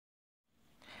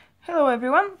Hello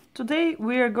everyone! Today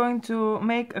we are going to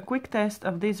make a quick test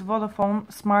of this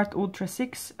Vodafone Smart Ultra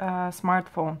 6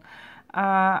 smartphone.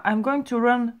 I'm going to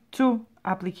run two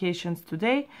applications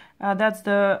today. That's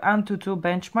the AnTuTu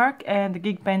Benchmark and the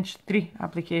Geekbench 3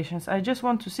 applications. I just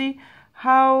want to see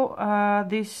how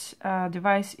this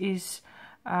device is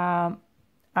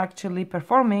actually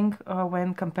performing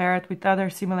when compared with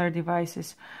other similar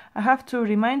devices. I have to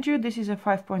remind you, this is a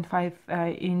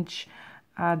 5.5 inch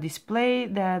display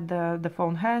that the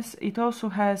phone has. It also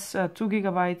has 2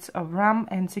 gigabytes of RAM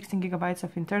and 16 gigabytes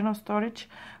of internal storage,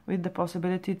 with the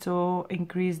possibility to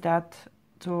increase that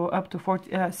to up to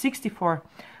 64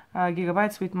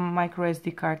 gigabytes with micro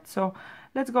SD card. So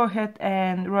let's go ahead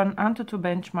and run AnTuTu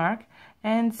Benchmark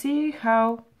and see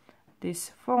how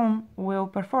this phone will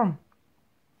perform.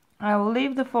 I will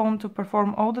leave the phone to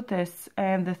perform all the tests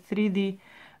and the 3D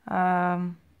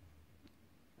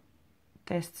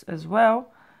tests as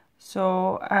well.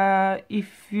 So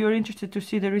if you're interested to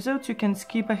see the results, you can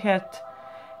skip ahead.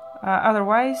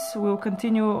 Otherwise, we'll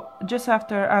continue just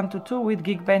after AnTuTu with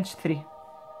Geekbench 3.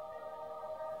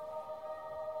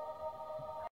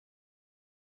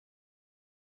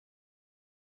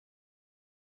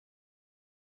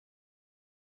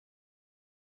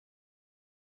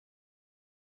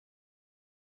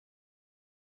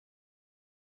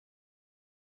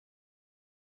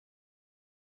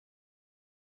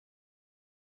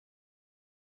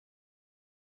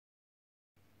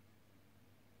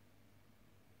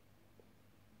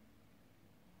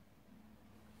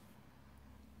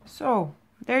 So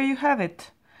there you have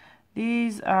it.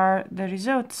 These are the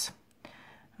results.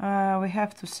 We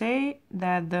have to say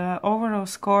that the overall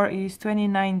score is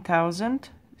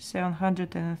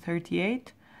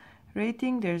 29,738.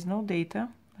 Rating, there's no data.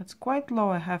 That's quite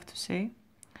low, I have to say.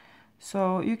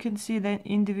 So you can see the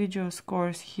individual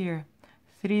scores here: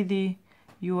 3D,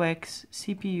 UX,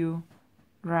 CPU,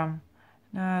 RAM.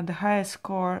 The highest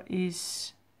score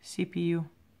is CPU. You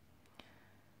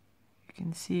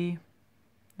can see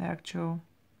the actual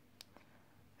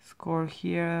score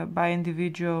here by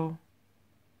individual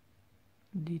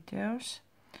details.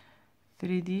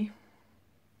 3D,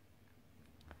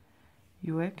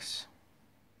 UX.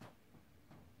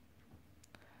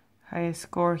 Highest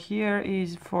score here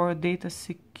is for data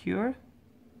secure.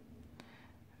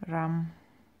 RAM,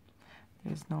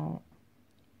 there's no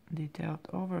detailed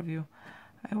overview.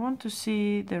 I want to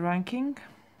see the ranking.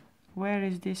 Where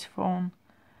is this phone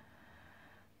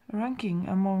ranking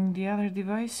among the other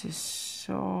devices?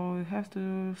 So you have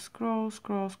to scroll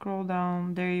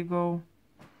down. There you go.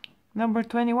 Number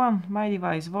 21, my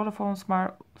device, Vodafone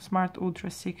Smart Ultra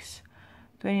 6,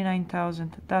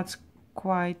 29,000. That's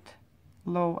quite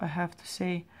low, I have to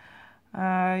say.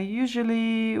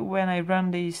 Usually when I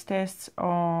run these tests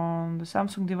on the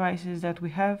Samsung devices that we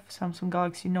have, Samsung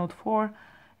Galaxy Note 4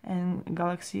 and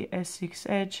Galaxy S6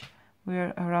 Edge,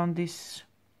 we're around this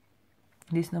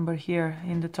number here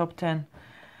in the top 10.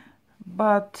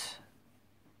 But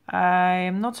I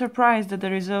am not surprised that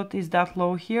the result is that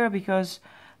low here, because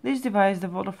this device, the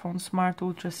Vodafone Smart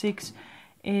Ultra 6,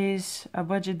 is a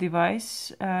budget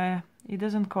device. It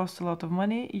doesn't cost a lot of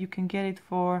money. You can get it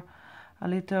for a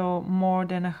little more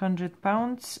than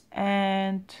 £100,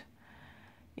 and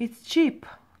it's cheap.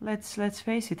 Let's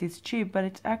face it, it's cheap, but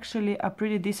it's actually a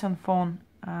pretty decent phone.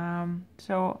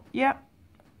 So yeah,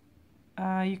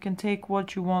 you can take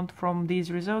what you want from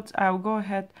these results. I'll go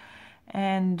ahead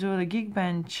and do the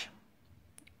Geekbench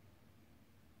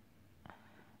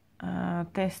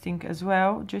testing as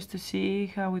well, just to see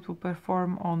how it will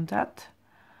perform on that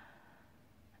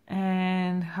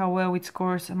and how well it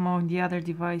scores among the other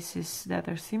devices that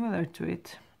are similar to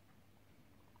it.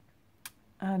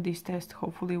 This test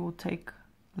hopefully will take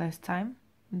less time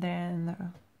than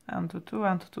AnTuTu.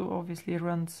 AnTuTu obviously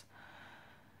runs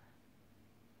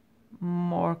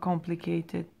more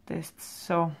complicated tests.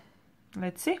 So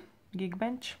let's see.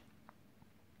 Geekbench.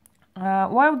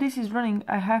 While this is running,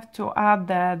 I have to add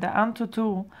that the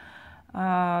AnTuTu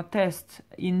test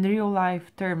in real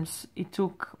life terms, it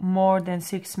took more than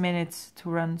 6 minutes to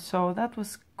run, so that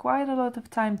was quite a lot of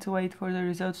time to wait for the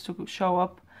results to show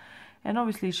up. And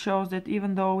obviously it shows that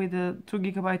even though with the 2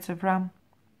 gigabytes of RAM,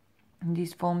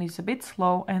 this phone is a bit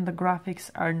slow and the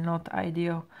graphics are not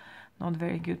ideal, not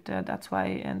very good. That's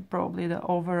why, and probably the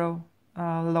overall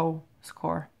low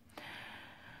score.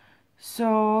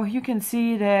 So you can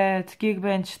see that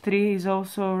Geekbench 3 is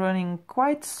also running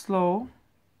quite slow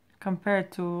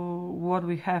compared to what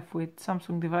we have with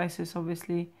Samsung devices.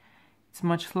 Obviously it's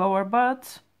much slower,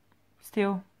 but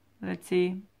still, let's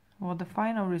see what the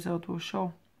final result will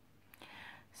show.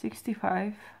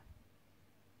 65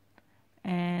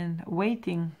 and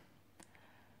waiting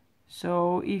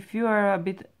So if you are a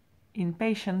bit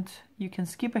impatient, you can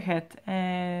skip ahead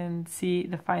and see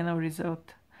the final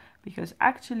result, because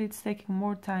actually it's taking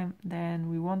more time than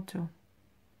we want to.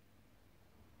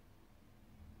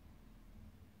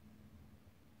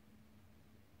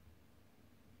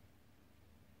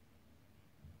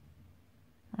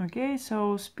 Okay,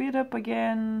 so speed up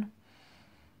again,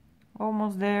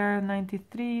 almost there,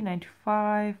 93,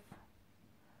 95.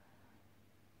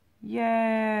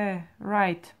 Yeah,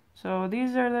 right. So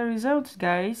these are the results,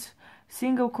 guys.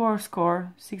 Single core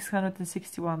score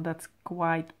 661, that's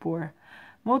quite poor.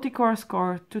 Multi-core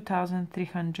score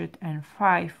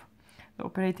 2305. The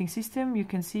operating system you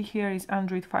can see here is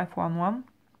Android 511.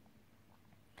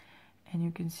 And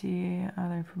you can see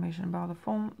other information about the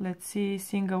phone. Let's see,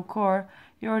 single core,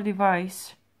 your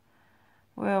device.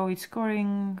 Well, it's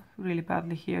scoring really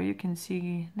badly here. You can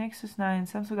see Nexus 9,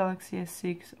 Samsung Galaxy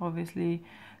S6, obviously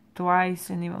twice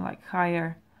and even like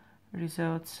higher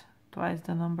results, twice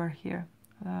the number here.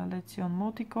 Let's see on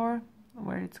multi-core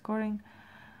where it's scoring.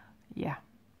 Yeah,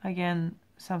 again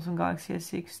Samsung Galaxy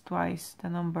S6 twice the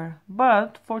number,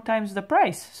 but 4 times the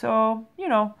price. So you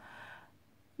know,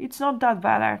 it's not that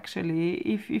bad actually.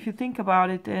 If you think about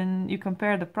it and you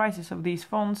compare the prices of these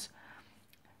phones,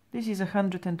 this is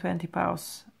 120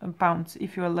 pounds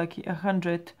if you are lucky,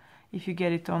 100 if you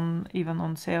get it on even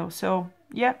on sale. So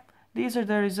yeah, these are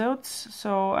the results.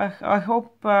 So I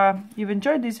hope you've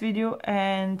enjoyed this video,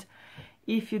 and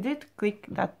if you did, click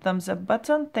that thumbs up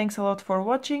button. Thanks a lot for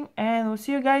watching, and we'll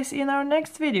see you guys in our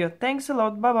next video. Thanks a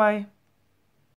lot. Bye bye.